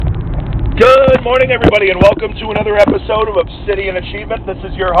Good morning, everybody, and welcome to another episode of Obsidian Achievement. This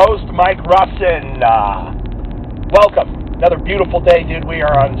is your host, Mike Russin. Welcome. Another beautiful day, dude. We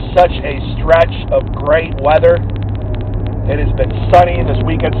are on such a stretch of great weather. It has been sunny. This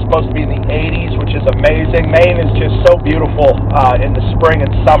weekend's supposed to be in the 80s, which is amazing. Maine is just so beautiful in the spring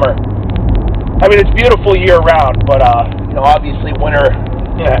and summer. I mean, it's beautiful year-round, but, obviously winter,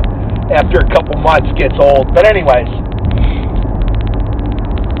 after a couple months gets old. But anyways,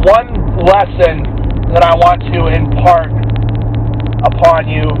 one lesson that I want to impart upon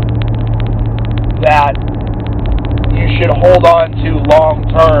you that you should hold on to long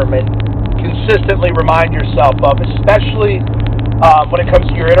term and consistently remind yourself of, especially when it comes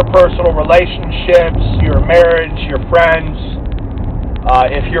to your interpersonal relationships, your marriage, your friends,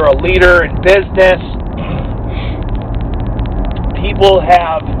 if you're a leader in business. People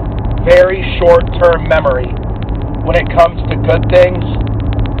have very short-term memory when it comes to good things,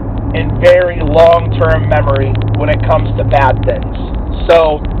 and very long-term memory when it comes to bad things.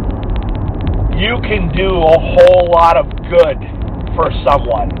 So you can do a whole lot of good for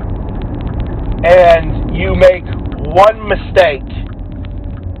someone, and you make one mistake,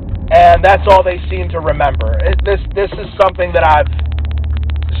 and that's all they seem to remember. This is something that I've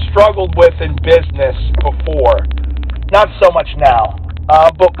struggled with in business before. Not so much now,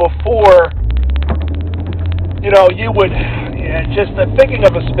 but before, you would... just thinking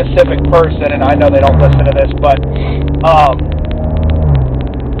of a specific person, and I know they don't listen to this, but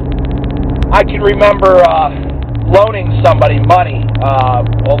I can remember loaning somebody money,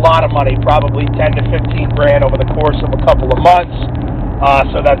 a lot of money, probably 10 to 15 grand over the course of a couple of months,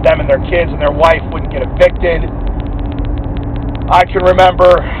 so that them and their kids and their wife wouldn't get evicted. I can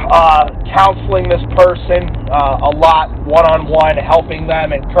remember counseling this person a lot, one-on-one, helping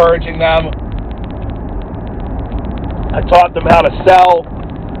them, encouraging them. I taught them how to sell.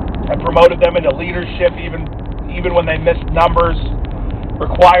 I promoted them into leadership even when they missed numbers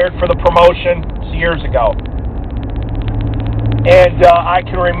required for the promotion. It's years ago. And I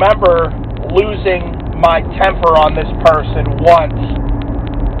can remember losing my temper on this person once,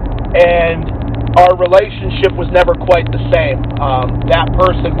 and our relationship was never quite the same. That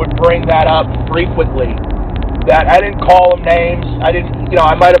person would bring that up frequently. That I didn't call them names.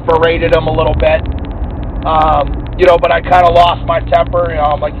 I might have berated them a little bit. But I kind of lost my temper.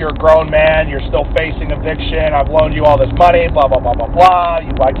 I'm like, you're a grown man. You're still facing eviction. I've loaned you all this money, blah, blah, blah, blah, blah.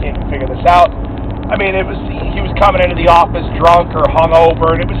 Why can't you figure this out? I mean, he was coming into the office drunk or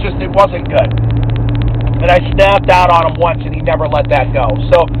hungover, and it wasn't good. And I snapped out on him once, and he never let that go.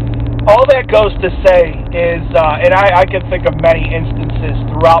 So all that goes to say is, and I can think of many instances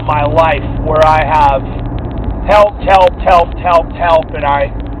throughout my life where I have helped, and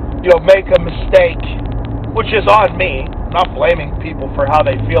I, make a mistake, which is on me. I'm not blaming people for how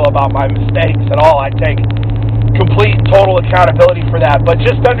they feel about my mistakes at all. I take complete and total accountability for that. But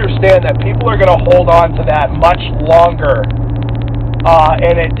just understand that people are going to hold on to that much longer,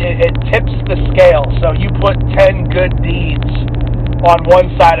 and it tips the scale. So you put 10 good deeds on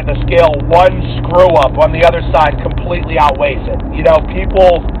one side of the scale, one screw-up on the other side completely outweighs it.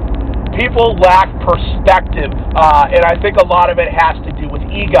 People lack perspective, and I think a lot of it has to do with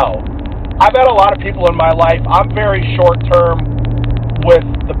ego. I've had a lot of people in my life. I'm very short-term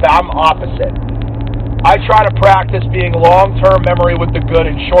I'm opposite. I try to practice being long-term memory with the good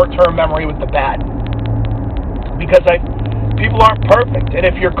and short-term memory with the bad. Because people aren't perfect. And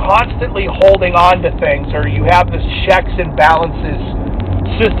if you're constantly holding on to things, or you have this checks and balances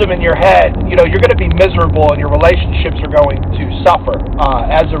system in your head, you're going to be miserable, and your relationships are going to suffer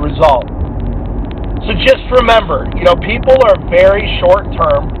as a result. So just remember, people are very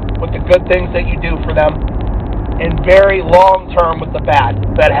short-term with the good things that you do for them, and very long-term with the bad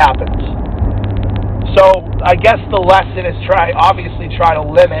that happens. So I guess the lesson is try to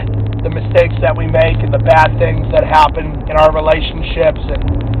limit the mistakes that we make and the bad things that happen in our relationships, and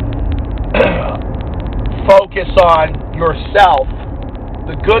focus on yourself,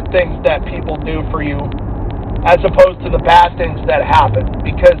 the good things that people do for you, as opposed to the bad things that happen,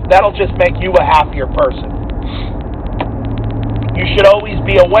 because that'll just make you a happier person. You should always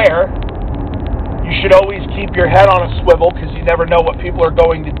be aware. You should always keep your head on a swivel, because you never know what people are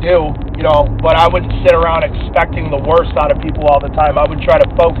going to do, but I wouldn't sit around expecting the worst out of people all the time. I would try to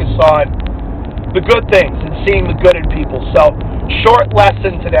focus on the good things and seeing the good in people. So, short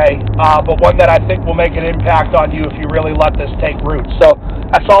lesson today, but one that I think will make an impact on you if you really let this take root. So,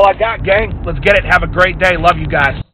 that's all I got, gang. Let's get it. Have a great day. Love you guys.